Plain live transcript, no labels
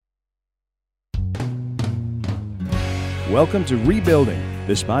Welcome to Rebuilding.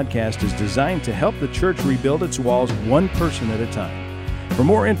 This podcast is designed to help the church rebuild its walls one person at a time. For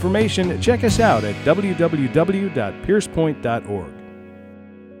more information, check us out at www.piercepoint.org.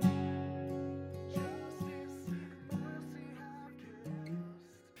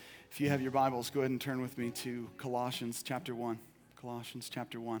 If you have your Bibles, go ahead and turn with me to Colossians chapter 1. Colossians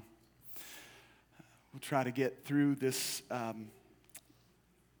chapter 1. We'll try to get through this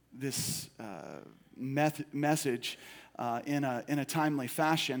message in a timely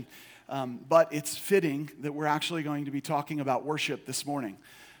fashion, but it's fitting that we're actually going to be talking about worship this morning.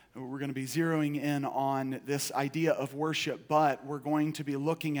 We're going to be zeroing in on this idea of worship, but we're going to be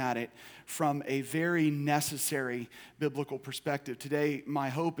looking at it from a very necessary biblical perspective. Today, my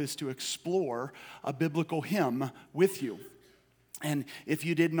hope is to explore a biblical hymn with you. And if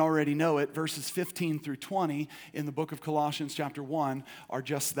you didn't already know it, verses 15 through 20 in the book of Colossians chapter 1 are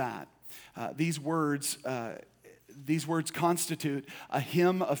just that. These words constitute a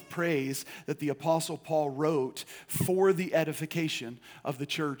hymn of praise that the Apostle Paul wrote for the edification of the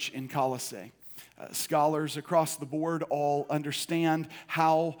church in Colossae. Scholars across the board all understand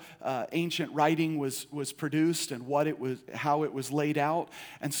how ancient writing was produced and how it was laid out.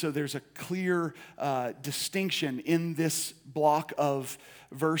 And so there's a clear distinction in this block of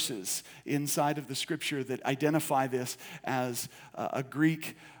verses inside of the scripture that identify this as a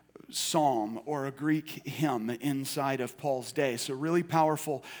Greek psalm or a Greek hymn inside of Paul's day. So really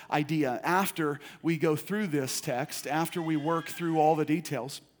powerful idea. After we go through this text, after we work through all the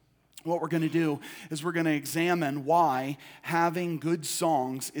details, what we're going to do is we're going to examine why having good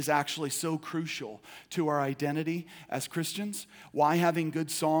songs is actually so crucial to our identity as Christians, why having good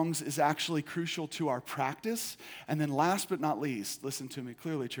songs is actually crucial to our practice, and then last but not least, listen to me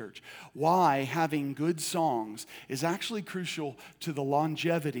clearly, church, why having good songs is actually crucial to the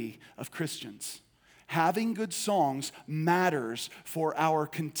longevity of Christians. Having good songs matters for our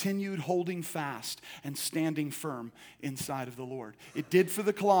continued holding fast and standing firm inside of the Lord. It did for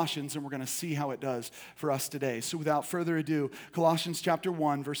the Colossians, and we're going to see how it does for us today. So without further ado, Colossians chapter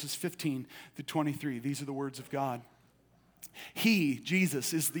 1, verses 15 through 23. These are the words of God. He,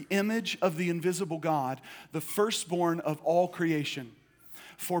 Jesus, is the image of the invisible God, the firstborn of all creation.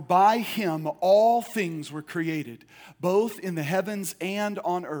 For by him all things were created, both in the heavens and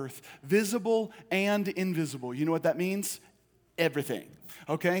on earth, visible and invisible. You know what that means? Everything.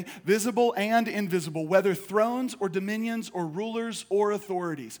 Okay? Visible and invisible, whether thrones or dominions or rulers or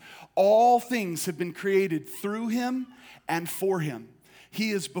authorities. All things have been created through him and for him.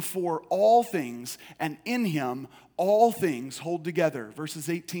 He is before all things, and in him all things hold together. Verses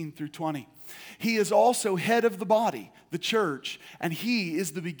 18 through 20. He is also head of the body, the church, and he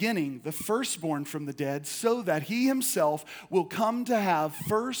is the beginning, the firstborn from the dead, so that he himself will come to have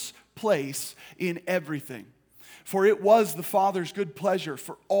first place in everything. For it was the Father's good pleasure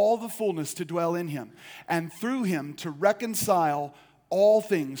for all the fullness to dwell in him, and through him to reconcile all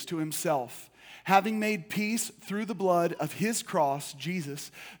things to himself, having made peace through the blood of his cross,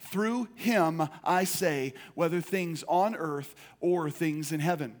 Jesus. Through him, I say, whether things on earth or things in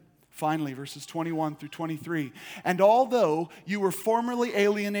heaven. Finally, verses 21 through 23. And although you were formerly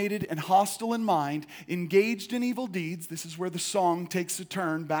alienated and hostile in mind, engaged in evil deeds, this is where the song takes a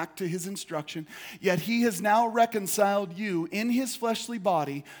turn back to his instruction, yet he has now reconciled you in his fleshly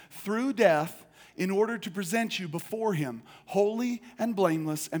body through death in order to present you before him, holy and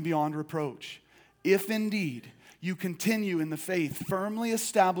blameless and beyond reproach. If indeed you continue in the faith, firmly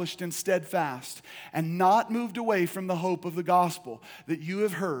established and steadfast, and not moved away from the hope of the gospel that you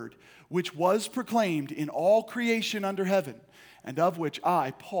have heard, which was proclaimed in all creation under heaven, and of which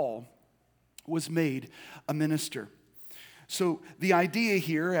I, Paul, was made a minister. So the idea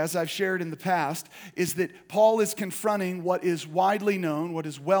here, as I've shared in the past, is that Paul is confronting what is widely known, what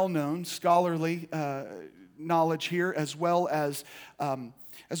is well known, scholarly knowledge here, as well as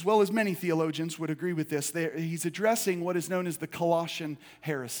many theologians would agree with this. He's addressing what is known as the Colossian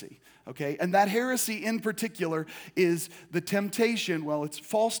heresy, okay? And that heresy in particular is the temptation, it's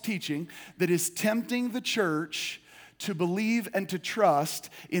false teaching that is tempting the church to believe and to trust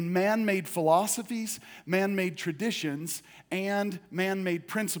in man-made philosophies, man-made traditions, and man-made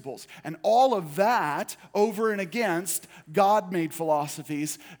principles. And all of that over and against God-made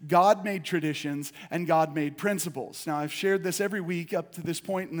philosophies, God-made traditions, and God-made principles. Now, I've shared this every week up to this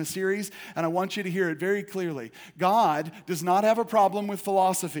point in the series, and I want you to hear it very clearly. God does not have a problem with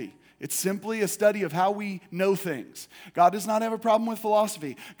philosophy. It's simply a study of how we know things. God does not have a problem with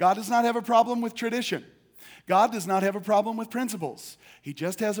philosophy. God does not have a problem with tradition. God does not have a problem with principles. He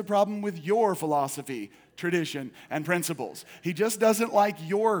just has a problem with your philosophy, tradition, and principles. He just doesn't like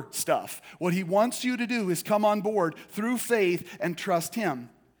your stuff. What he wants you to do is come on board through faith and trust him.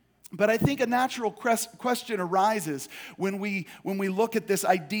 But I think a natural question arises when we look at this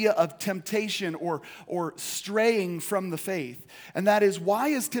idea of temptation or straying from the faith. And that is, why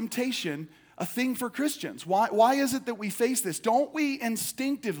is temptation a thing for Christians? Why is it that we face this? Don't we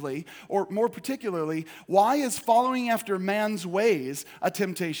instinctively, or more particularly, why is following after man's ways a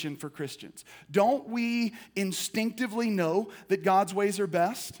temptation for Christians? Don't we instinctively know that God's ways are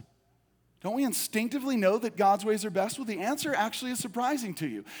best? Don't we instinctively know that God's ways are best? Well, the answer actually is surprising to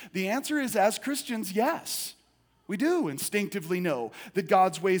you. The answer is, as Christians, yes. We do instinctively know that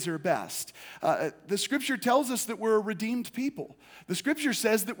God's ways are best. The Scripture tells us that we're a redeemed people. The Scripture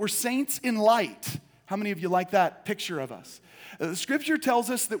says that we're saints in light. How many of you like that picture of us? The Scripture tells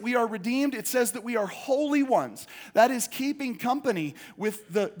us that we are redeemed. It says that we are holy ones. That is keeping company with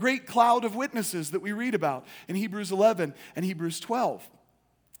the great cloud of witnesses that we read about in Hebrews 11 and Hebrews 12.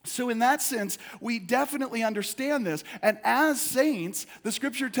 So in that sense, we definitely understand this. And as saints, the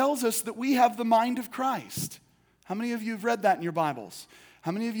Scripture tells us that we have the mind of Christ. How many of you have read that in your Bibles?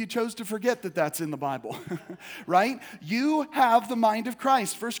 How many of you chose to forget that that's in the Bible? Right? You have the mind of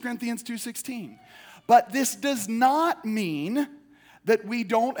Christ, 1 Corinthians 2:16. But this does not mean that we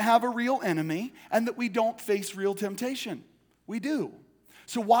don't have a real enemy and that we don't face real temptation. We do.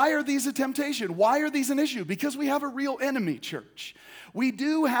 So why are these a temptation? Why are these an issue? Because we have a real enemy, church. We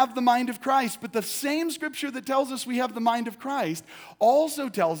do have the mind of Christ, but the same Scripture that tells us we have the mind of Christ also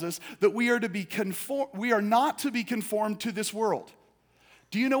tells us that we are not to be conformed to this world.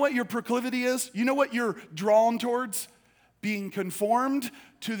 Do you know what your proclivity is? You know what you're drawn towards? Being conformed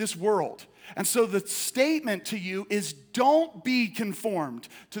to this world. And so the statement to you is, don't be conformed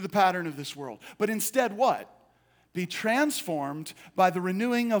to the pattern of this world, but instead what? Be transformed by the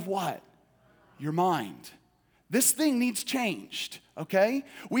renewing of what? Your mind. This thing needs changed, okay?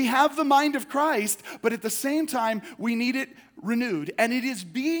 We have the mind of Christ, but at the same time, we need it renewed. And it is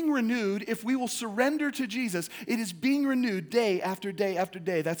being renewed if we will surrender to Jesus. It is being renewed day after day after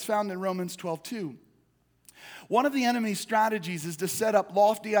day. That's found in Romans 12:2. One of the enemy's strategies is to set up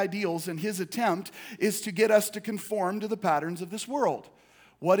lofty ideals, and his attempt is to get us to conform to the patterns of this world.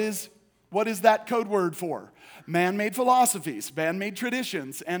 What is that code word for? Man-made philosophies, man-made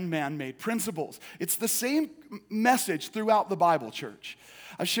traditions, and man-made principles. It's the same message throughout the Bible, church.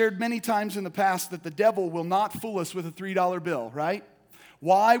 I've shared many times in the past that the devil will not fool us with a $3 bill, right?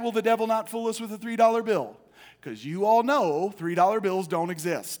 Why will the devil not fool us with a $3 bill? Because you all know $3 bills don't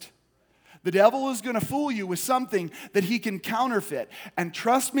exist. The devil is going to fool you with something that he can counterfeit. And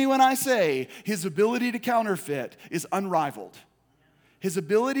trust me when I say his ability to counterfeit is unrivaled. His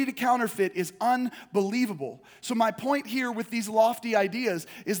ability to counterfeit is unbelievable. So my point here with these lofty ideas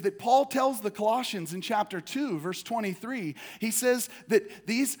is that Paul tells the Colossians in chapter 2, verse 23, he says that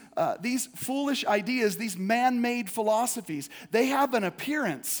these foolish ideas, these man-made philosophies, they have an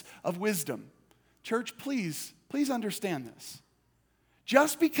appearance of wisdom. Church, please understand this.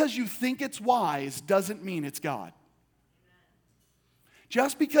 Just because you think it's wise doesn't mean it's God.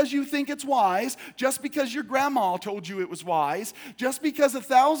 Just because you think it's wise, just because your grandma told you it was wise, just because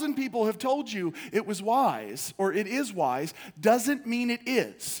 1,000 people have told you it was wise, or it is wise, doesn't mean it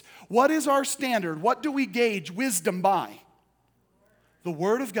is. What is our standard? What do we gauge wisdom by? The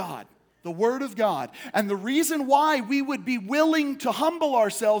Word of God. The Word of God. And the reason why we would be willing to humble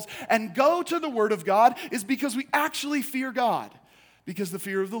ourselves and go to the Word of God is because we actually fear God. Because the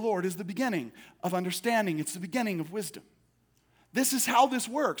fear of the Lord is the beginning of understanding. It's the beginning of wisdom. This is how this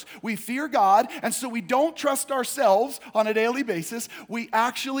works. We fear God, and so we don't trust ourselves on a daily basis. We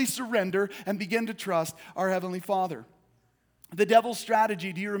actually surrender and begin to trust our Heavenly Father. The devil's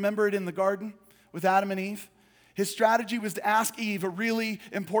strategy, do you remember it in the garden with Adam and Eve? His strategy was to ask Eve a really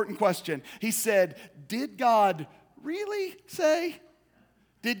important question. He said, did God really say?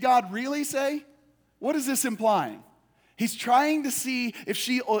 Did God really say? What is this implying? He's trying to see if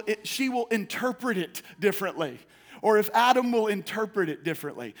she will interpret it differently, or if Adam will interpret it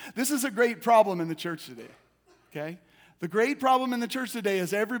differently. This is a great problem in the church today, okay? The great problem in the church today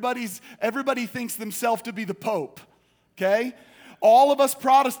is everybody thinks themselves to be the Pope, okay? All of us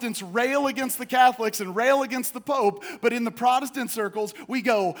Protestants rail against the Catholics and rail against the Pope, but in the Protestant circles, we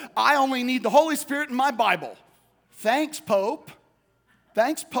go, I only need the Holy Spirit in my Bible. Thanks, Pope.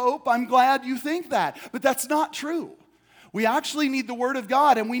 Thanks, Pope. I'm glad you think that, but that's not true. We actually need the Word of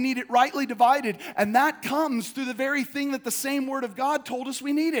God, and we need it rightly divided, and that comes through the very thing that the same Word of God told us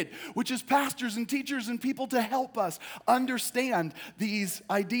we needed, which is pastors and teachers and people to help us understand these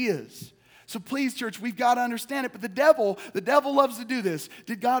ideas. So please, church, we've got to understand it. But the devil loves to do this.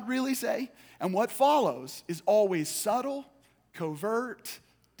 Did God really say? And what follows is always subtle, covert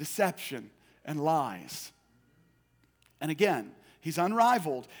deception and lies. And again, he's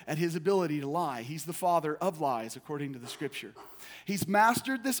unrivaled at his ability to lie. He's the father of lies, according to the scripture. He's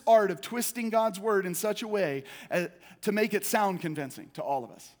mastered this art of twisting God's word in such a way to make it sound convincing to all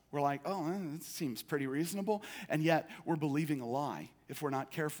of us. We're like, oh, that seems pretty reasonable. And yet, we're believing a lie if we're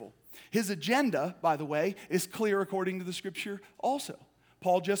not careful. His agenda, by the way, is clear according to the scripture also.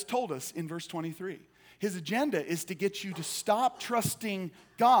 Paul just told us in verse 23. His agenda is to get you to stop trusting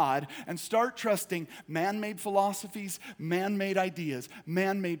God and start trusting man-made philosophies, man-made ideas,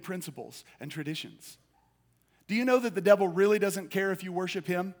 man-made principles and traditions. Do you know that the devil really doesn't care if you worship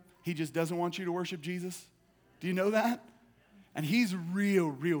him? He just doesn't want you to worship Jesus? Do you know that? And he's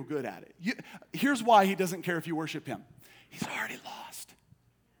real good at it. Here's why he doesn't care if you worship him. He's already lost.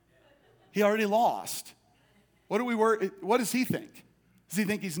 He already lost. What does he think? Does he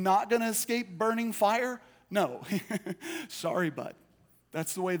think he's not going to escape burning fire? No. Sorry, bud.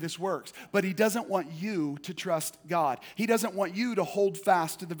 That's the way this works. But he doesn't want you to trust God. He doesn't want you to hold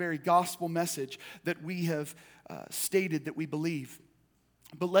fast to the very gospel message that we have stated that we believe.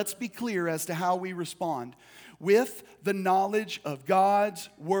 But let's be clear as to how we respond. With the knowledge of God's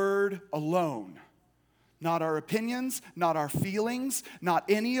word alone. Not our opinions, not our feelings, not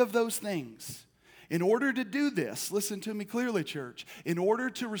any of those things. In order to do this, listen to me clearly, church. In order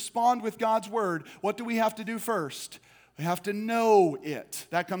to respond with God's word, what do we have to do first? We have to know it.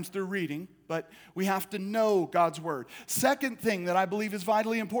 That comes through reading, but we have to know God's word. Second thing that I believe is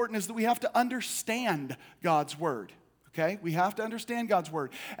vitally important is that we have to understand God's word. Okay? We have to understand God's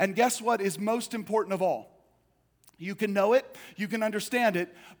word. And guess what is most important of all? You can know it, you can understand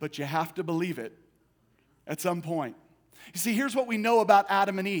it, but you have to believe it at some point. You see, here's what we know about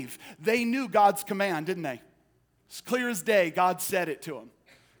Adam and Eve. They knew God's command, didn't they? It's clear as day, God said it to them.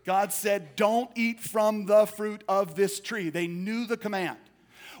 God said, don't eat from the fruit of this tree. They knew the command.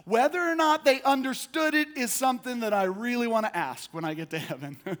 Whether or not they understood it is something that I really want to ask when I get to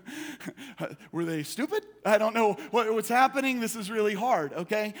heaven. Were they stupid? I don't know what's happening. This is really hard,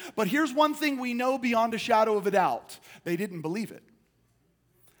 okay? But here's one thing we know beyond a shadow of a doubt. They didn't believe it.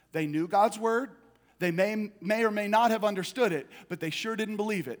 They knew God's word. They may or may not have understood it, but they sure didn't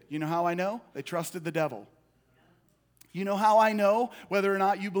believe it. You know how I know? They trusted the devil. You know how I know whether or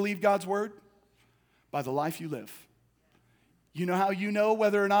not you believe God's word? By the life you live. You know how you know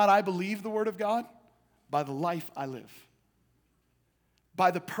whether or not I believe the word of God? By the life I live.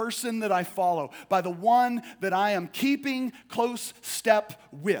 By the person that I follow. By the one that I am keeping close step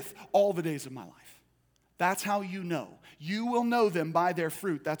with all the days of my life. That's how you know. You will know them by their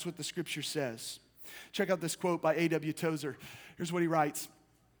fruit. That's what the scripture says. Check out this quote by A.W. Tozer. Here's what he writes.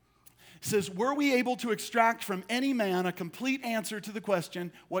 He says, were we able to extract from any man a complete answer to the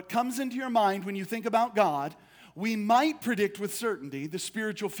question, what comes into your mind when you think about God, we might predict with certainty the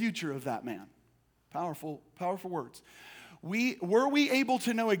spiritual future of that man. Powerful words. Were we able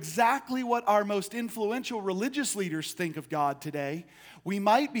to know exactly what our most influential religious leaders think of God today, we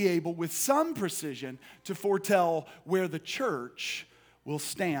might be able with some precision to foretell where the church will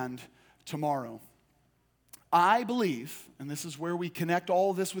stand tomorrow. I believe, and this is where we connect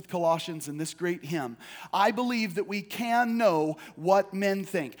all of this with Colossians and this great hymn, I believe that we can know what men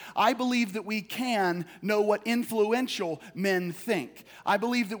think. I believe that we can know what influential men think. I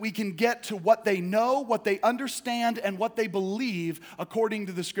believe that we can get to what they know, what they understand, and what they believe according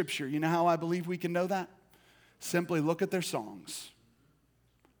to the scripture. You know how I believe we can know that? Simply look at their songs.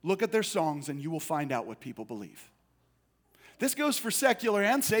 Look at their songs and you will find out what people believe. This goes for secular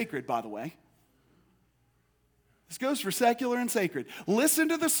and sacred, by the way. This goes for secular and sacred. Listen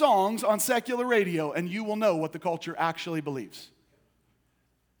to the songs on secular radio and you will know what the culture actually believes.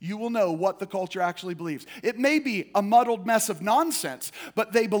 You will know what the culture actually believes. It may be a muddled mess of nonsense,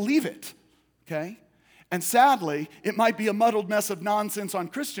 but they believe it, okay? And sadly, it might be a muddled mess of nonsense on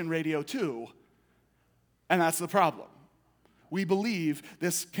Christian radio too, and that's the problem. We believe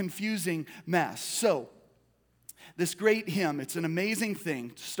this confusing mess. So, this great hymn, it's an amazing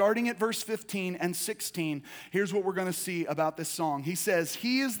thing. Starting at verse 15 and 16, here's what we're going to see about this song. He says,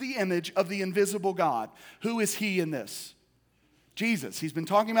 he is the image of the invisible God. Who is he in this? Jesus. He's been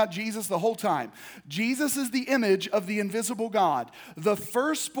talking about Jesus the whole time. Jesus is the image of the invisible God, the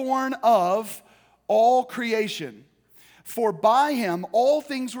firstborn of all creation. For by him all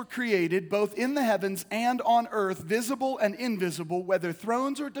things were created, both in the heavens and on earth, visible and invisible, whether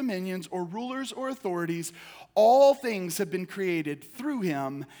thrones or dominions or rulers or authorities. All things have been created through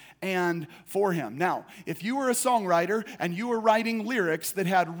him and for him. Now, if you were a songwriter and you were writing lyrics that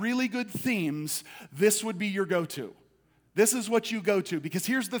had really good themes, this would be your go-to. This is what you go to, because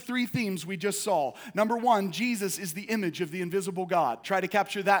here's the three themes we just saw. Number one, Jesus is the image of the invisible God. Try to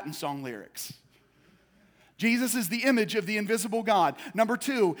capture that in song lyrics. Jesus is the image of the invisible God. Number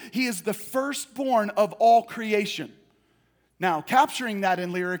two, he is the firstborn of all creation. Now, capturing that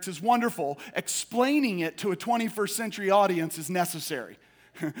in lyrics is wonderful. Explaining it to a 21st century audience is necessary.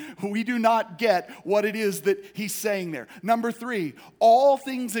 We do not get what it is that he's saying there. Number three, all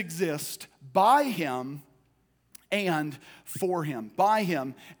things exist by him and for him. By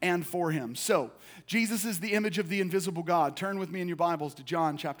him and for him. So, Jesus is the image of the invisible God. Turn with me in your Bibles to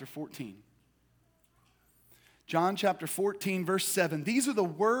John chapter 14. John chapter 14, verse 7. These are the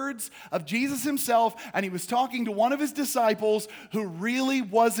words of Jesus himself, and he was talking to one of his disciples who really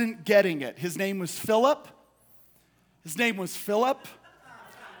wasn't getting it. His name was Philip. His name was Philip.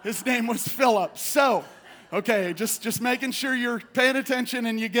 So, okay, just making sure you're paying attention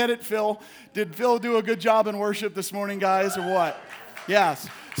and you get it, Phil. Did Phil do a good job in worship this morning, guys, or what? Yes.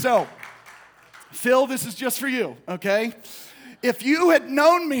 So, Phil, this is just for you, okay? If you had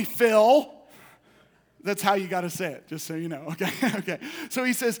known me, Phil, that's how you got to say it, just so you know, okay? Okay. So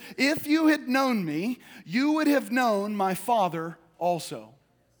he says, if you had known me, you would have known my Father also.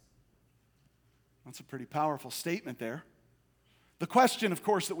 That's a pretty powerful statement there. The question, of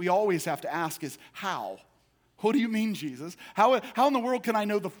course, that we always have to ask is, how? What do you mean, Jesus? How in the world can I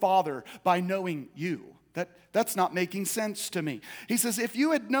know the Father by knowing you? That's not making sense to me. He says, if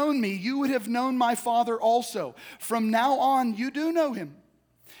you had known me, you would have known my Father also. From now on, you do know him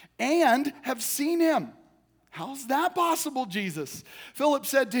and have seen him. How's that possible, Jesus? Philip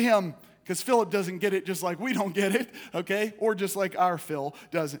said to him, because Philip doesn't get it just like we don't get it, okay? Or just like our Phil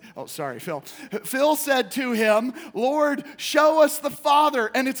doesn't. Oh, sorry, Phil. Phil said to him, Lord, show us the Father,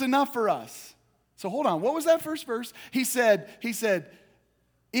 and it's enough for us. So hold on, what was that first verse? He said,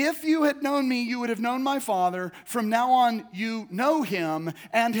 if you had known me, you would have known my Father. From now on, you know him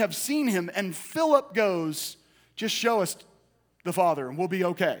and have seen him. And Philip goes, just show us the Father and we'll be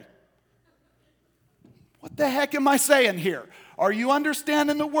okay. What the heck am I saying here? Are you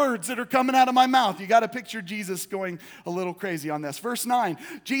understanding the words that are coming out of my mouth? You got to picture Jesus going a little crazy on this. Verse 9,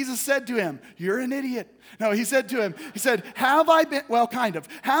 Jesus said to him, you're an idiot. No, he said to him, have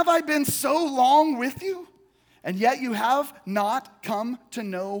I been so long with you? And yet you have not come to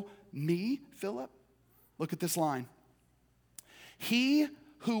know me, Philip? Look at this line. He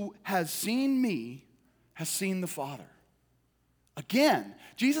who has seen me has seen the Father. Again,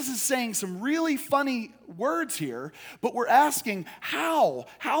 Jesus is saying some really funny words here, but we're asking, how?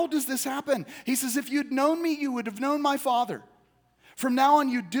 How does this happen? He says, if you'd known me, you would have known my Father. From now on,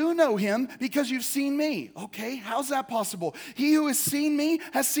 you do know him because you've seen me. Okay, how's that possible? He who has seen me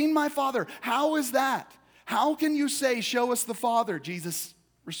has seen my Father. How is that? How can you say, show us the Father? Jesus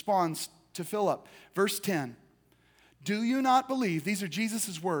responds to Philip. Verse 10. Do you not believe, these are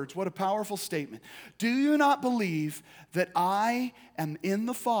Jesus' words, what a powerful statement. Do you not believe that I am in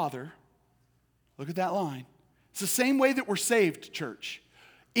the Father? Look at that line. It's the same way that we're saved, church.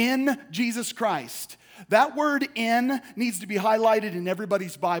 In Jesus Christ. That word in needs to be highlighted in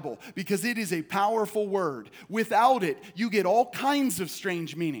everybody's Bible because it is a powerful word. Without it, you get all kinds of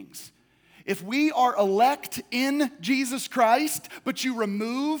strange meanings. If we are elect in Jesus Christ, but you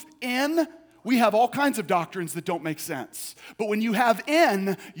remove in, we have all kinds of doctrines that don't make sense. But when you have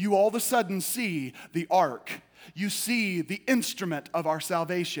in, you all of a sudden see the ark. You see the instrument of our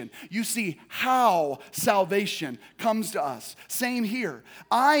salvation. You see how salvation comes to us. Same here.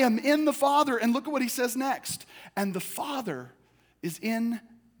 I am in the Father. And look at what he says next. And the Father is in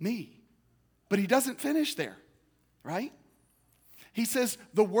me. But he doesn't finish there, right? He says,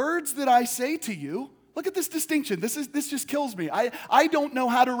 the words that I say to you, look at this distinction. This just kills me. I don't know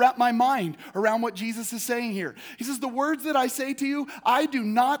how to wrap my mind around what Jesus is saying here. He says, the words that I say to you, I do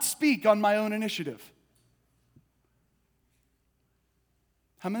not speak on my own initiative.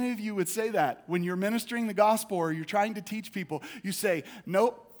 How many of you would say that when you're ministering the gospel or you're trying to teach people? You say,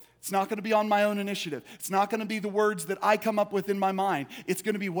 nope, it's not going to be on my own initiative. It's not going to be the words that I come up with in my mind. It's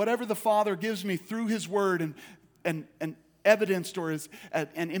going to be whatever the Father gives me through his word and evidenced or is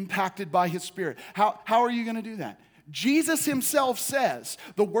and impacted by his Spirit. How are you going to do that? Jesus himself says,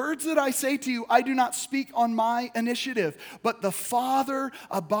 the words that I say to you, I do not speak on my initiative, but the Father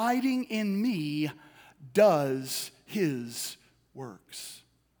abiding in me does his works.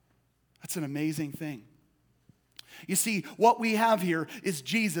 That's an amazing thing. You see, what we have here is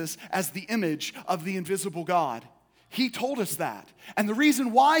Jesus as the image of the invisible God. He told us that. And the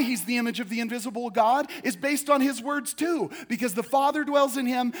reason why he's the image of the invisible God is based on his words too, because the Father dwells in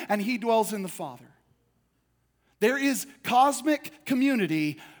him and he dwells in the Father. There is cosmic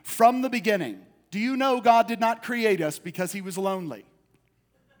community from the beginning. Do you know God did not create us because he was lonely?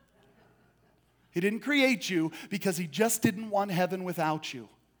 He didn't create you because he just didn't want heaven without you.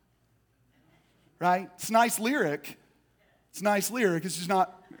 Right? It's a nice lyric. It's a nice lyric. It's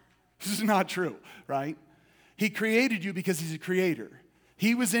just not true, right? He created you because he's a creator.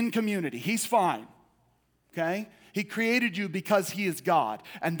 He was in community. He's fine. Okay? He created you because he is God,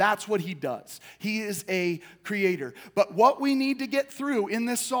 and that's what he does. He is a creator. But what we need to get through in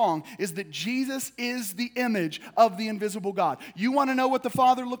this song is that Jesus is the image of the invisible God. You want to know what the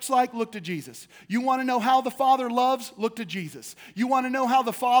Father looks like? Look to Jesus. You want to know how the Father loves? Look to Jesus. You want to know how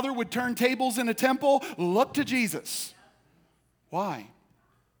the Father would turn tables in a temple? Look to Jesus. Why?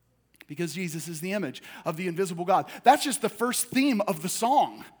 Because Jesus is the image of the invisible God. That's just the first theme of the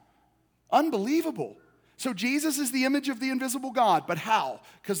song. Unbelievable. So Jesus is the image of the invisible God, but how?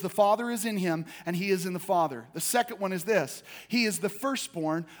 Because the Father is in him and he is in the Father. The second one is this: he is the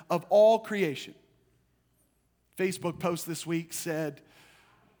firstborn of all creation. Facebook post this week said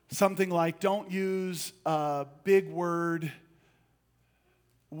something like, don't use a big word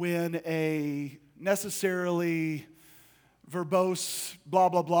when a necessarily verbose blah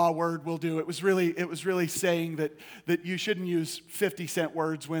blah blah word will do. It was really saying that you shouldn't use 50-cent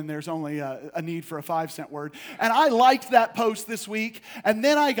words when there's only a need for a 5-cent word. And I liked that post this week, and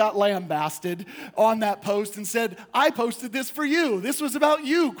then I got lambasted on that post and said, I posted this for you. This was about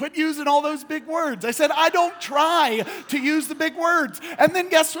you. Quit using all those big words. I said, I don't try to use the big words. And then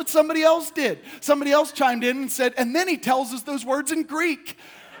guess what somebody else did? Somebody else chimed in and said, and then he tells us those words in Greek.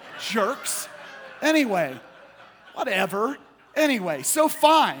 Jerks. Anyway. Whatever. Anyway, so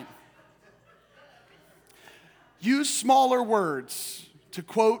fine. Use smaller words. To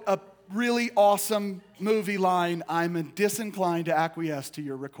quote a really awesome movie line, I'm disinclined to acquiesce to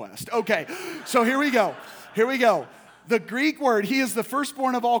your request. Okay, so here we go. The Greek word, he is the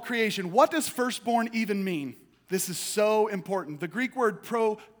firstborn of all creation. What does firstborn even mean? This is so important. The Greek word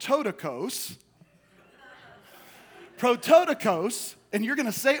prototokos, and you're going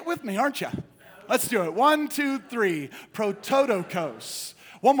to say it with me, aren't you? Let's do it. 1, 2, 3. Prototokos.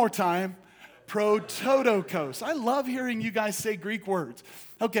 One more time. Prototokos. I love hearing you guys say Greek words.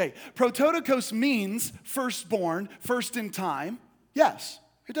 Okay, prototokos means firstborn, first in time. Yes,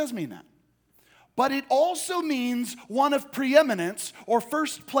 it does mean that. But it also means one of preeminence or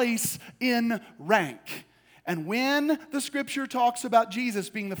first place in rank. And when the scripture talks about Jesus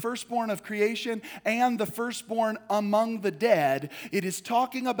being the firstborn of creation and the firstborn among the dead, it is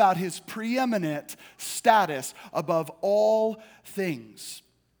talking about his preeminent status above all things.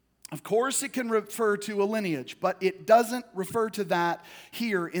 Of course, it can refer to a lineage, but it doesn't refer to that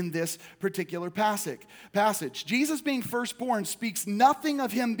here in this particular passage. Jesus being firstborn speaks nothing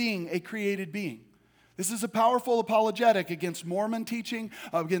of him being a created being. This is a powerful apologetic against Mormon teaching,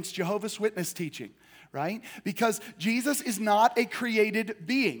 against Jehovah's Witness teaching. Right? Because Jesus is not a created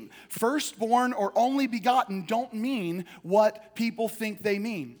being. Firstborn or only begotten don't mean what people think they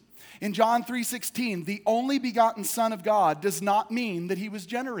mean. In John 3:16, the only begotten Son of God does not mean that he was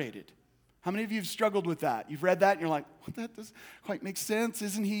generated. How many of you have struggled with that? You've read that and you're like, what, that doesn't quite make sense.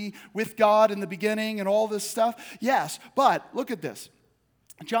 Isn't he with God in the beginning and all this stuff? Yes, but look at this.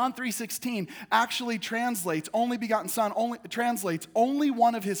 John 3:16 actually translates only begotten Son, translates only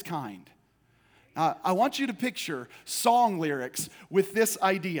one of his kind. I want you to picture song lyrics with this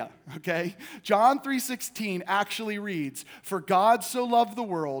idea, okay? John 3:16 actually reads, "For God so loved the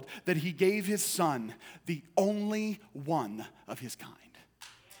world that he gave his Son, the only one of his kind."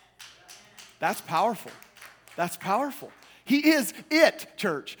 That's powerful. That's powerful. He is it,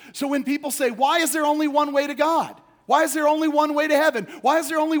 church. So when people say, why is there only one way to God? Why is there only one way to heaven? Why is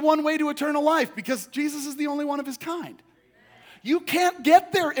there only one way to eternal life? Because Jesus is the only one of his kind. You can't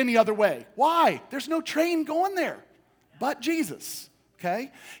get there any other way. Why? There's no train going there but Jesus,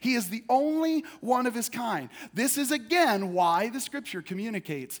 okay? He is the only one of his kind. This is, again, why the scripture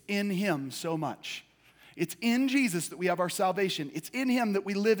communicates in him so much. It's in Jesus that we have our salvation. It's in him that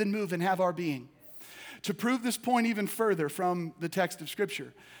we live and move and have our being. To prove this point even further from the text of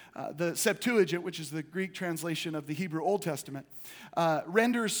scripture, the Septuagint, which is the Greek translation of the Hebrew Old Testament,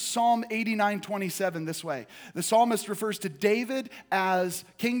 renders Psalm 89:27 this way. The psalmist refers to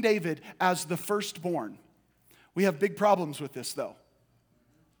King David as the firstborn. We have big problems with this, though.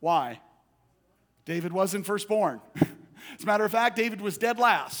 Why? David wasn't firstborn. As a matter of fact, David was dead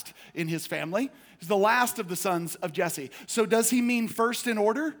last in his family. He's the last of the sons of Jesse. So does he mean first in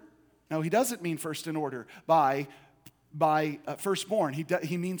order? No, he doesn't mean first in order by firstborn.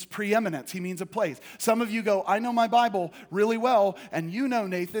 He means preeminence. He means a place. Some of you go, I know my Bible really well, and you know,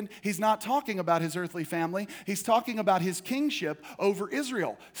 Nathan, he's not talking about his earthly family. He's talking about his kingship over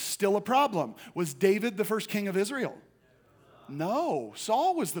Israel. Still a problem. Was David the first king of Israel? No,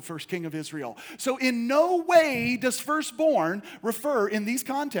 Saul was the first king of Israel. So in no way does firstborn in these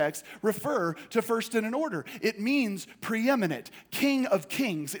contexts, refer to first in an order. It means preeminent, king of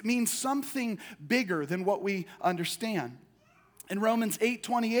kings. It means something bigger than what we understand. In Romans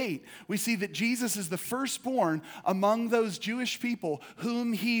 8:28, we see that Jesus is the firstborn among those Jewish people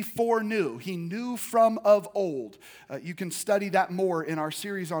whom he foreknew. He knew from of old. You can study that more in our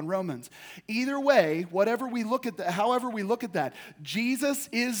series on Romans. Either way, however we look at that, Jesus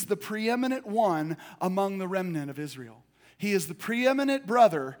is the preeminent one among the remnant of Israel. He is the preeminent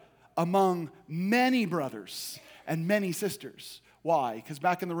brother among many brothers and many sisters. Why? Because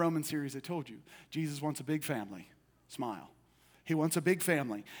back in the Roman series, I told you, Jesus wants a big family. Smile. He wants a big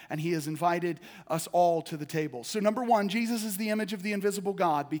family, and he has invited us all to the table. So number one, Jesus is the image of the invisible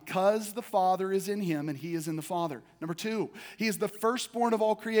God because the Father is in him and he is in the Father. Number two, he is the firstborn of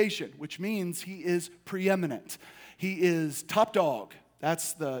all creation, which means he is preeminent. He is top dog.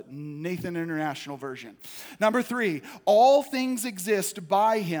 That's the Nathan International version. Number three, all things exist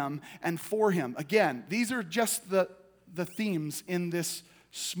by him and for him. Again, these are just the themes in this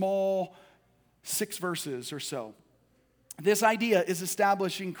small 6 verses or so. This idea is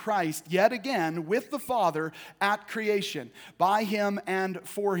establishing Christ yet again with the Father at creation, by him and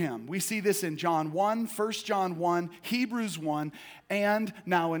for him. We see this in John 1, 1 John 1, Hebrews 1, and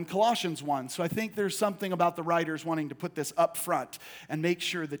now in Colossians 1. So I think there's something about the writers wanting to put this up front and make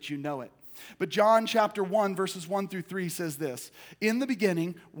sure that you know it. But John chapter 1, verses 1 through 3 says this: in the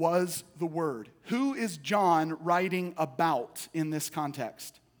beginning was the Word. Who is John writing about in this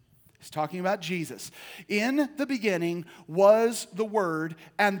context? He's talking about Jesus. In the beginning was the Word,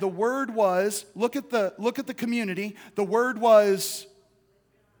 and the Word was, look at the community, the Word was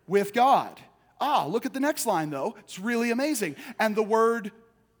with God. Look at the next line though. It's really amazing. And the Word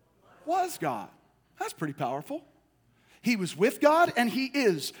was God. That's pretty powerful. He was with God and he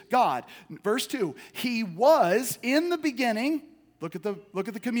is God. Verse 2, he was in the beginning, look at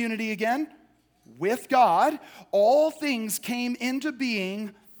the community again, with God. All things came into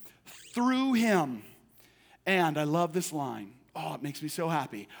being through him. And I love this line. It makes me so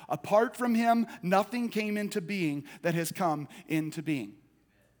happy. Apart from him, nothing came into being that has come into being.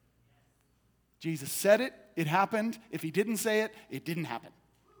 Jesus said it, it happened. If he didn't say it, it didn't happen.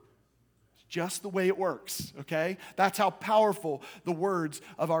 It's just the way it works, okay? That's how powerful the words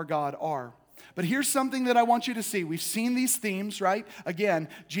of our God are. But here's something that I want you to see. We've seen these themes, right? Again,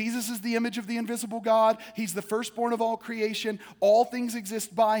 Jesus is the image of the invisible God. He's the firstborn of all creation. All things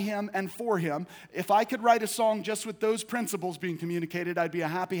exist by him and for him. If I could write a song just with those principles being communicated, I'd be a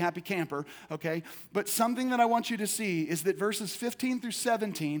happy, happy camper, okay? But something that I want you to see is that verses 15 through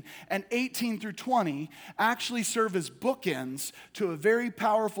 17 and 18 through 20 actually serve as bookends to a very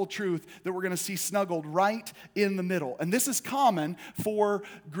powerful truth that we're going to see snuggled right in the middle. And this is common for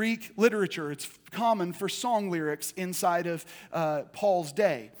Greek literature. It's common for song lyrics inside of Paul's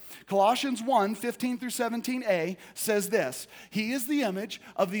day. Colossians 1, 15 through 17a says this: he is the image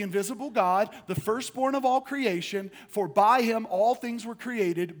of the invisible God, the firstborn of all creation, for by him all things were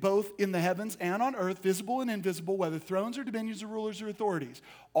created, both in the heavens and on earth, visible and invisible, whether thrones or dominions or rulers or authorities.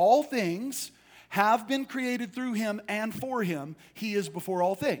 All things have been created through him and for him. He is before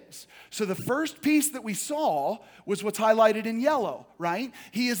all things. So the first piece that we saw was what's highlighted in yellow, right?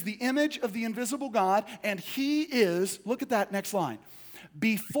 He is the image of the invisible God, and he is, look at that next line,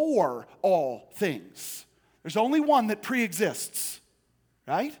 before all things. There's only one that pre-exists,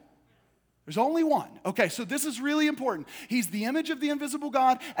 right? There's only one. Okay, so this is really important. He's the image of the invisible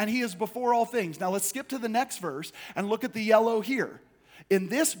God, and he is before all things. Now let's skip to the next verse and look at the yellow here. In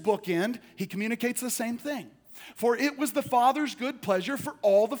this bookend, he communicates the same thing. For it was the Father's good pleasure for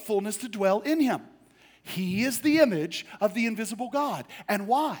all the fullness to dwell in him. He is the image of the invisible God. And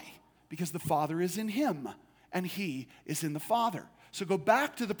why? Because the Father is in him, and he is in the Father. So go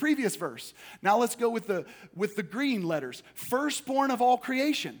back to the previous verse. Now let's go with the green letters. Firstborn of all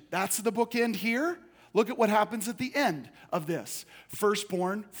creation. That's the bookend here. Look at what happens at the end of this.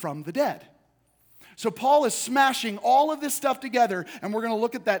 Firstborn from the dead. So Paul is smashing all of this stuff together, and we're going to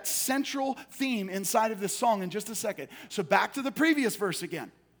look at that central theme inside of this song in just a second. So back to the previous verse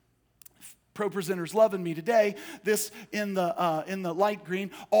again. Pro presenters loving me today. This in the light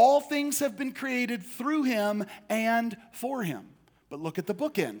green. All things have been created through him and for him. But look at the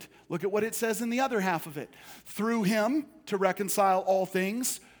bookend. Look at what it says in the other half of it. Through him to reconcile all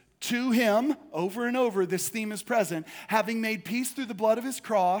things, to him, over and over, this theme is present, having made peace through the blood of his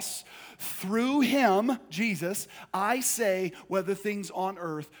cross, through him, Jesus, I say, whether things on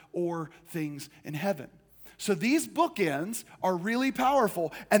earth or things in heaven. So these bookends are really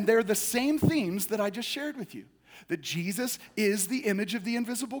powerful, and they're the same themes that I just shared with you. That Jesus is the image of the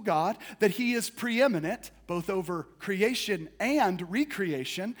invisible God, that he is preeminent both over creation and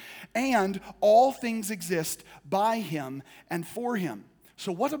recreation, and all things exist by him and for him.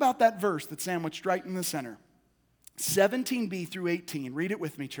 So what about that verse that's sandwiched right in the center? 17b through 18. Read it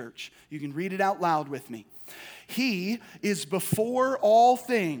with me, church. You can read it out loud with me. He is before all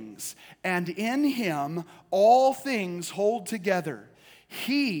things, and in him all things hold together.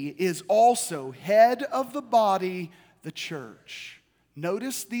 He is also head of the body, the church.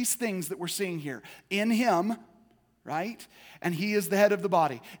 Notice these things that we're seeing here. In him, right? And he is the head of the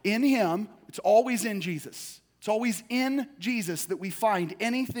body. In him, it's always in Jesus. It's always in Jesus that we find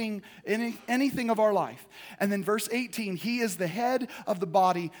anything of our life. And then verse 18, he is the head of the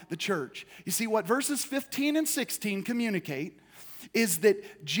body, the church. You see, what verses 15 and 16 communicate is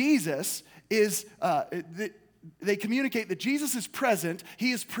that Jesus is... They communicate that Jesus is present,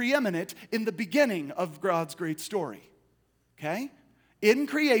 he is preeminent in the beginning of God's great story. Okay? In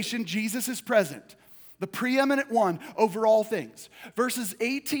creation, Jesus is present, the preeminent one over all things. Verses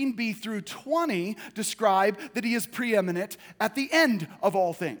 18b through 20 describe that he is preeminent at the end of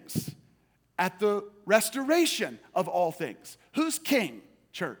all things, at the restoration of all things. Who's king,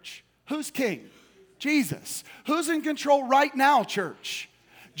 church? Who's king? Jesus. Who's in control right now, church?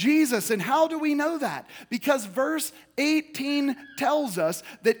 Jesus. And how do we know that? Because verse 18 tells us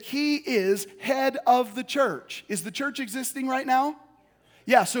that he is head of the church. Is the church existing right now?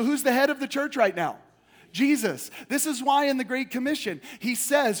 Yeah, so who's the head of the church right now? Jesus. This is why in the Great Commission, he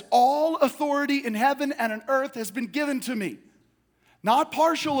says, all authority in heaven and on earth has been given to me. Not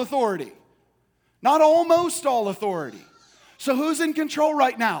partial authority. Not almost all authority. So who's in control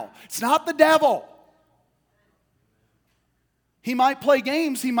right now? It's not the devil. He might play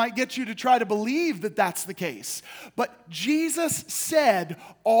games. He might get you to try to believe that that's the case. But Jesus said,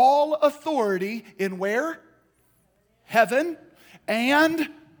 all authority in where? Heaven and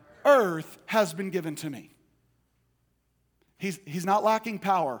earth has been given to me. He's not lacking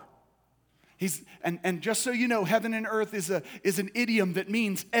power. And just so you know, heaven and earth is an idiom that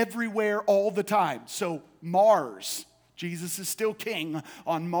means everywhere all the time. So Mars, Jesus is still king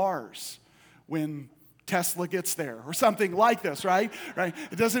on Mars when Tesla gets there or something like this, right?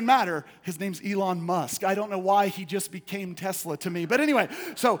 It doesn't matter. His name's Elon Musk. I don't know why he just became Tesla to me. But anyway,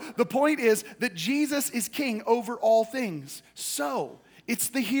 so the point is that Jesus is king over all things. So it's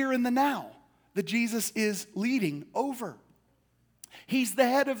the here and the now that Jesus is leading over. He's the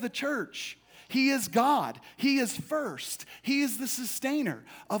head of the church. He is God. He is first. He is the sustainer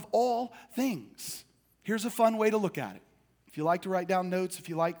of all things. Here's a fun way to look at it. If you like to write down notes, if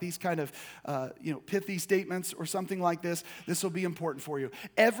you like these kind of pithy statements or something like this will be important for you.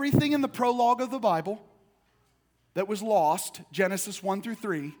 Everything in the prologue of the Bible that was lost, Genesis 1 through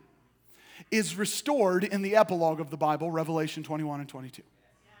 3, is restored in the epilogue of the Bible, Revelation 21 and 22.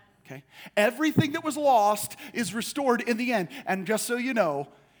 Okay? Everything that was lost is restored in the end. And just so you know,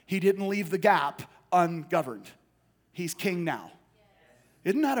 he didn't leave the gap ungoverned. He's king now.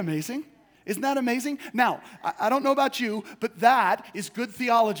 Isn't that amazing? Isn't that amazing? Now, I don't know about you, but that is good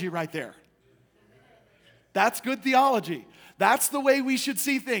theology right there. That's good theology. That's the way we should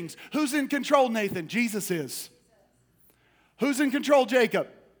see things. Who's in control, Nathan? Jesus is. Who's in control, Jacob?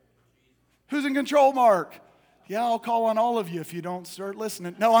 Who's in control, Mark? Yeah, I'll call on all of you if you don't start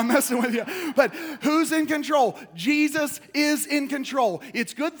listening. No, I'm messing with you. But who's in control? Jesus is in control.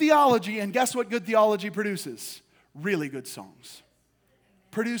 It's good theology, and guess what good theology produces? Really good songs.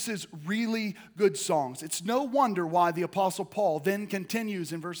 Produces really good songs. It's no wonder why the Apostle Paul then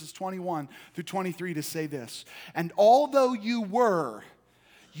continues in verses 21 through 23 to say this. And although you were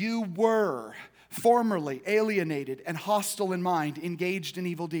formerly alienated and hostile in mind, engaged in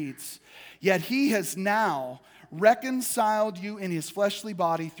evil deeds, yet he has now reconciled you in his fleshly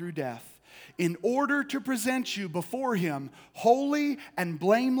body through death, in order to present you before him holy and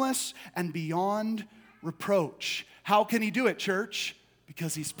blameless and beyond reproach. How can he do it, church?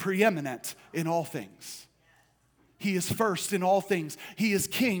 Because he's preeminent in all things. He is first in all things. He is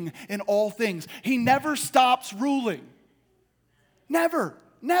king in all things. He never stops ruling. Never.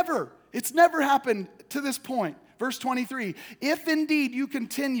 It's never happened to this point. Verse 23, if indeed you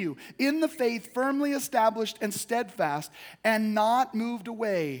continue in the faith firmly established and steadfast and not moved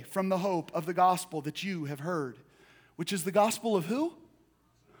away from the hope of the gospel that you have heard, which is the gospel of who?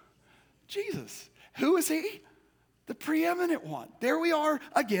 Jesus. Who is he? The preeminent one. There we are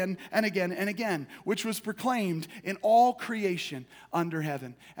again and again and again, which was proclaimed in all creation under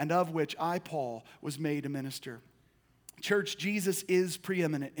heaven, and of which I, Paul, was made a minister. Church, Jesus is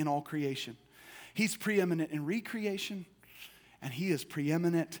preeminent in all creation. He's preeminent in recreation, and he is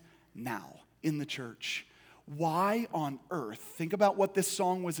preeminent now in the church. Why on earth, think about what this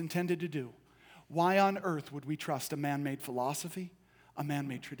song was intended to do. Why on earth would we trust a man-made philosophy, a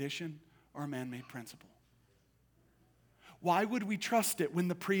man-made tradition, or a man-made principle? Why would we trust it when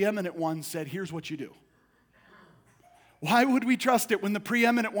the preeminent one said, here's what you do? Why would we trust it when the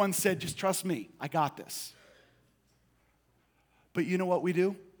preeminent one said, just trust me, I got this? But you know what we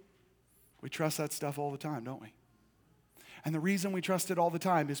do? We trust that stuff all the time, don't we? And the reason we trust it all the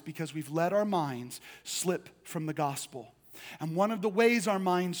time is because we've let our minds slip from the gospel. And one of the ways our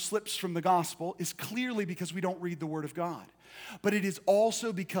mind slips from the gospel is clearly because we don't read the Word of God. But it is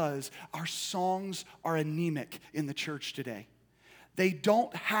also because our songs are anemic in the church today. They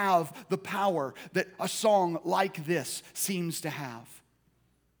don't have the power that a song like this seems to have.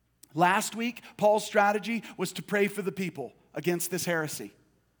 Last week, Paul's strategy was to pray for the people against this heresy.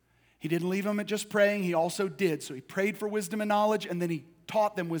 He didn't leave them at just praying, he also did. So he prayed for wisdom and knowledge, and then he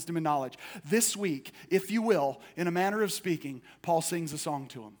taught them wisdom and knowledge. This week, if you will, in a manner of speaking, Paul sings a song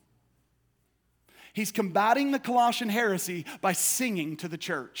to them. He's combating the Colossian heresy by singing to the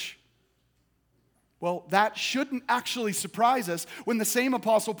church. Well, that shouldn't actually surprise us when the same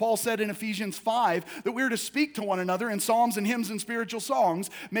Apostle Paul said in Ephesians 5 that we're to speak to one another in psalms and hymns and spiritual songs,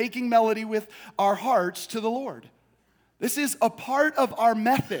 making melody with our hearts to the Lord. This is a part of our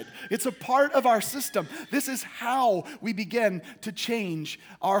method. It's a part of our system. This is how we begin to change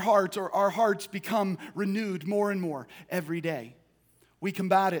our hearts, or our hearts become renewed more and more every day. We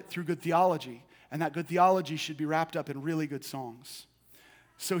combat it through good theology, and that good theology should be wrapped up in really good songs.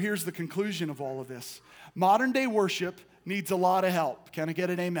 So here's the conclusion of all of this. Modern day worship needs a lot of help. Can I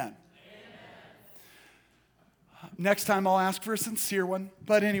get an amen? Next time I'll ask for a sincere one.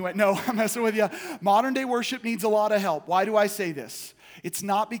 But anyway, no, I'm messing with you. Modern day worship needs a lot of help. Why do I say this? It's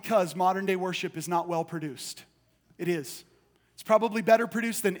not because modern day worship is not well produced. It is. It's probably better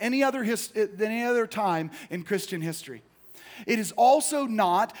produced than any other time in Christian history. It is also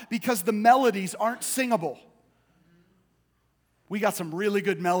not because the melodies aren't singable. We got some really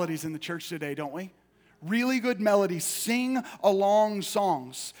good melodies in the church today, don't we? Really good melodies, sing-along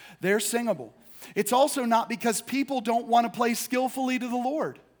songs. They're singable. It's also not because people don't want to play skillfully to the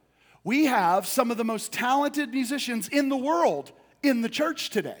Lord. We have some of the most talented musicians in the world in the church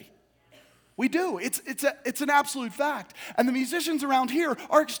today. We do. It's an absolute fact. And the musicians around here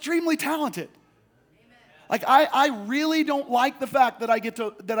are extremely talented. Like, I really don't like the fact that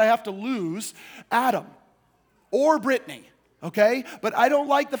I have to lose Adam or Brittany. Okay? But I don't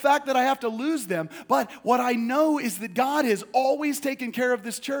like the fact that I have to lose them. But what I know is that God has always taken care of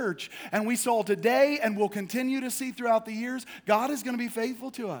this church. And we saw today and will continue to see throughout the years, God is going to be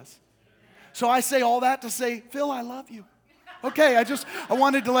faithful to us. So I say all that to say, Phil, I love you. Okay, I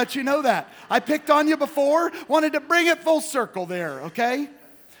wanted to let you know that. I picked on you before, wanted to bring it full circle there, okay?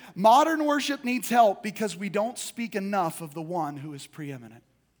 Modern worship needs help because we don't speak enough of the one who is preeminent.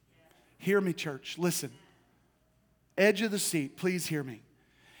 Hear me, church. Listen. Edge of the seat, please hear me.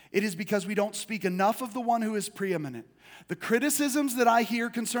 It is because we don't speak enough of the one who is preeminent. The criticisms that I hear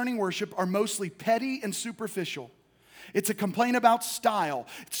concerning worship are mostly petty and superficial. It's a complaint about style.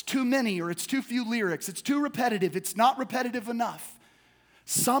 It's too many or it's too few lyrics. It's too repetitive. It's not repetitive enough.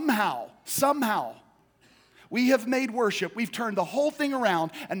 Somehow, we have made worship, we've turned the whole thing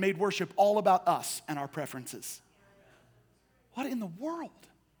around and made worship all about us and our preferences. What in the world?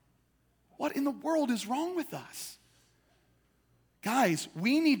 What in the world is wrong with us? Guys,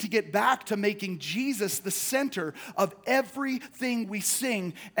 we need to get back to making Jesus the center of everything we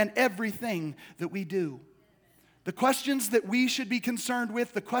sing and everything that we do. The questions that we should be concerned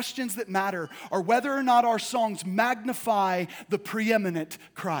with, the questions that matter, are whether or not our songs magnify the preeminent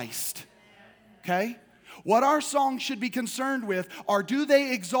Christ. Okay? What our songs should be concerned with are, do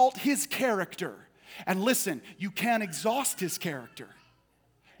they exalt His character? And listen, you can't exhaust His character.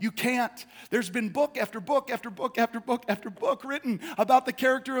 You can't. There's been book after book after book after book after book written about the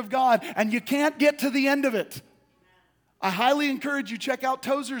character of God, and you can't get to the end of it. I highly encourage you, check out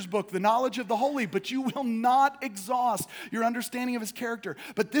Tozer's book, The Knowledge of the Holy, but you will not exhaust your understanding of His character.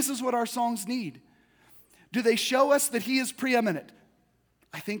 But this is what our songs need. Do they show us that He is preeminent?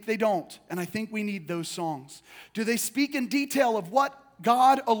 I think they don't, and I think we need those songs. Do they speak in detail of what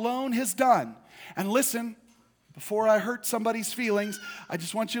God alone has done? And listen, Before I hurt somebody's feelings, I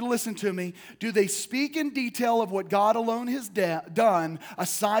just want you to listen to me. Do they speak in detail of what God alone has done,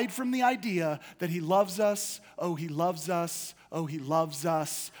 aside from the idea that He loves us, oh, He loves us, oh, He loves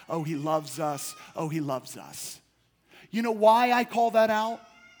us, oh, He loves us, oh, He loves us? You know why I call that out?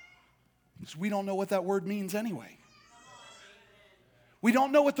 Because we don't know what that word means anyway. We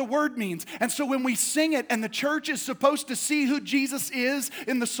don't know what the word means. And so when we sing it and the church is supposed to see who Jesus is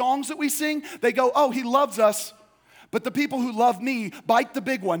in the songs that we sing, they go, oh, He loves us. But the people who love me bite the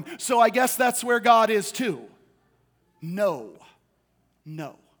big one, so I guess that's where God is too. No.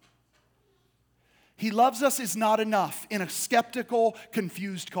 He loves us is not enough in a skeptical,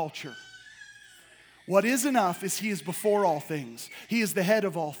 confused culture. What is enough is He is before all things. He is the head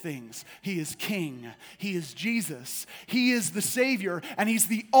of all things. He is King. He is Jesus. He is the Savior, and He's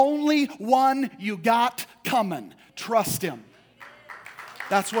the only one you got coming. Trust Him.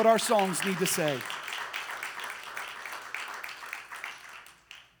 That's what our songs need to say.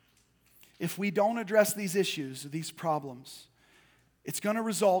 If we don't address these issues, these problems, it's going to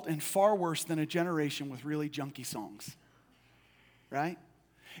result in far worse than a generation with really junky songs. Right?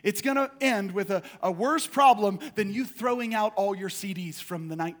 It's going to end with a worse problem than you throwing out all your CDs from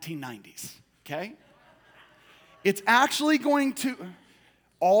the 1990s. Okay? It's actually going to...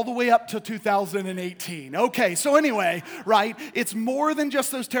 all the way up to 2018. Okay, so anyway, right, it's more than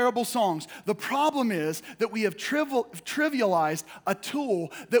just those terrible songs. The problem is that we have trivialized a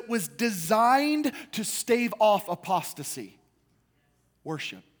tool that was designed to stave off apostasy.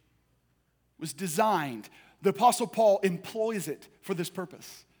 Worship. It was designed. The Apostle Paul employs it for this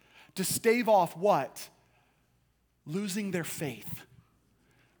purpose. To stave off what? Losing their faith.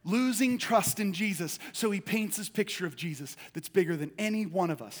 Losing trust in Jesus. So he paints this picture of Jesus that's bigger than any one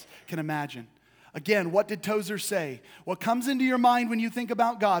of us can imagine. Again, what did Tozer say? What comes into your mind when you think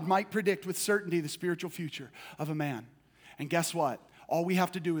about God might predict with certainty the spiritual future of a man. And guess what? All we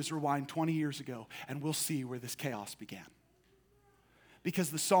have to do is rewind 20 years ago and we'll see where this chaos began.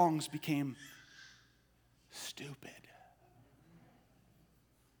 Because the songs became stupid.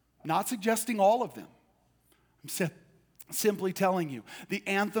 Not suggesting all of them. I'm simply telling you, the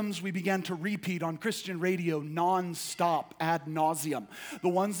anthems we began to repeat on Christian radio non-stop, ad nauseum. The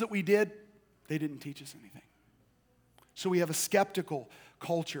ones that we did, they didn't teach us anything. So we have a skeptical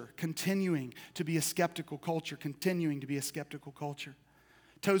culture, continuing to be a skeptical culture,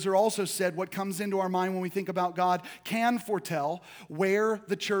 Tozer also said what comes into our mind when we think about God can foretell where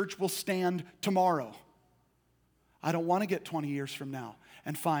the church will stand tomorrow. I don't want to get 20 years from now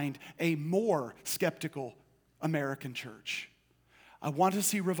and find a more skeptical American church. I want to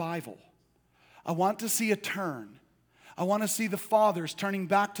see revival. I want to see a turn. I want to see the fathers turning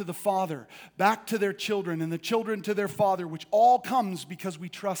back to the Father, back to their children, and the children to their Father, which all comes because we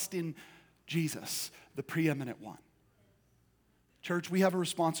trust in Jesus, the preeminent one. Church, we have a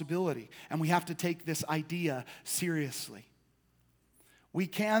responsibility, and we have to take this idea seriously. We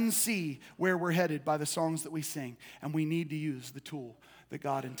can see where we're headed by the songs that we sing, and we need to use the tool that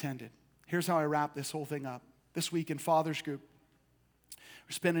God intended. Here's how I wrap this whole thing up. This week in Father's Group,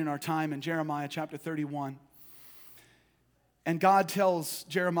 we're spending our time in Jeremiah chapter 31. And God tells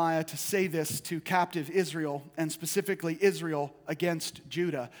Jeremiah to say this to captive Israel, and specifically Israel against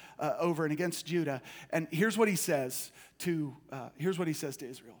Judah, over and against Judah. And here's what he says to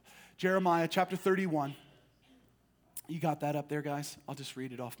Israel. Jeremiah chapter 31. You got that up there, guys? I'll just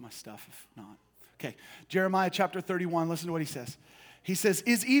read it off my stuff if not. Okay, Jeremiah chapter 31, listen to what he says. He says,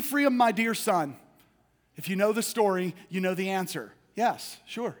 "Is Ephraim my dear son?" If you know the story, you know the answer. Yes,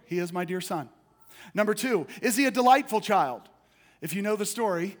 sure, he is my dear son. Number 2, is he a delightful child? If you know the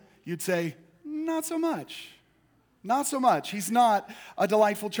story, you'd say, not so much. Not so much. He's not a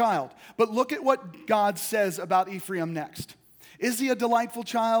delightful child. But look at what God says about Ephraim next. Is he a delightful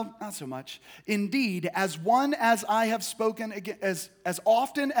child? Not so much. Indeed, as often as I have spoken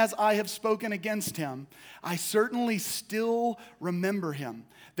against him, I certainly still remember him.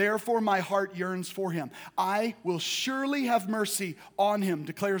 Therefore, my heart yearns for him. I will surely have mercy on him,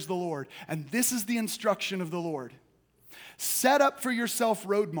 declares the Lord. And this is the instruction of the Lord. Set up for yourself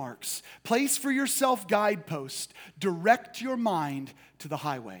road marks. Place for yourself guideposts. Direct your mind to the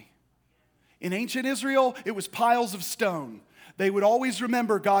highway. In ancient Israel, it was piles of stone. They would always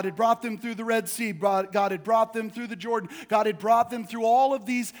remember God had brought them through the Red Sea. God had brought them through the Jordan. God had brought them through all of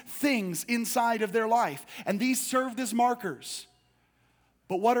these things inside of their life. And these served as markers.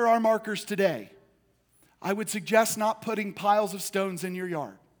 But what are our markers today? I would suggest not putting piles of stones in your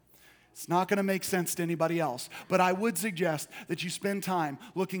yard. It's not going to make sense to anybody else. But I would suggest that you spend time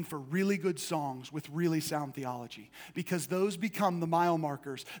looking for really good songs with really sound theology, because those become the mile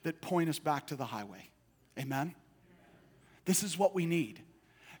markers that point us back to the highway. Amen? This is what we need.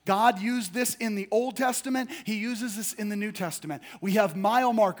 God used this in the Old Testament. He uses this in the New Testament. We have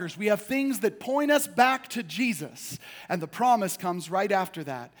mile markers. We have things that point us back to Jesus. And the promise comes right after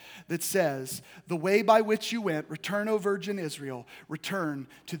that says, the way by which you went, return, O Virgin Israel, return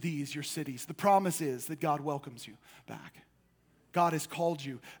to these your cities. The promise is that God welcomes you back. God has called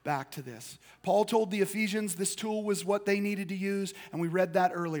you back to this. Paul told the Ephesians this tool was what they needed to use, and we read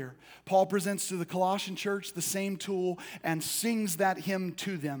that earlier. Paul presents to the Colossian church the same tool and sings that hymn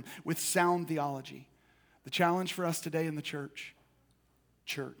to them with sound theology. The challenge for us today in the church,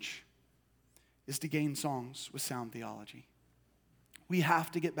 is to gain songs with sound theology. We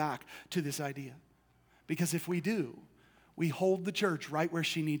have to get back to this idea, because if we do, we hold the church right where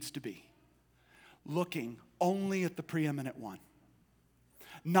she needs to be, looking only at the preeminent one.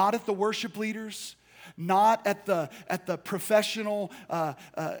 Not at the worship leaders, not at the professional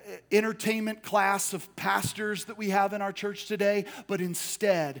entertainment class of pastors that we have in our church today, but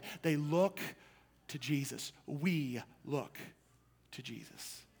instead they look to Jesus. We look to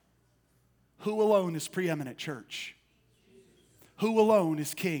Jesus. Who alone is preeminent, church? Who alone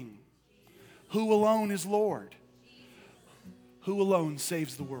is King? Who alone is Lord? Who alone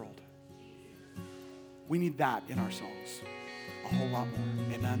saves the world? We need that in our songs. A whole lot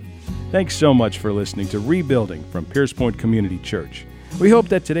more. Amen. Thanks so much for listening to Rebuilding from Pierce Point Community Church. We hope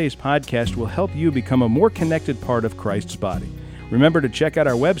that today's podcast will help you become a more connected part of Christ's body. Remember to check out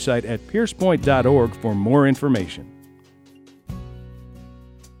our website at piercepoint.org for more information.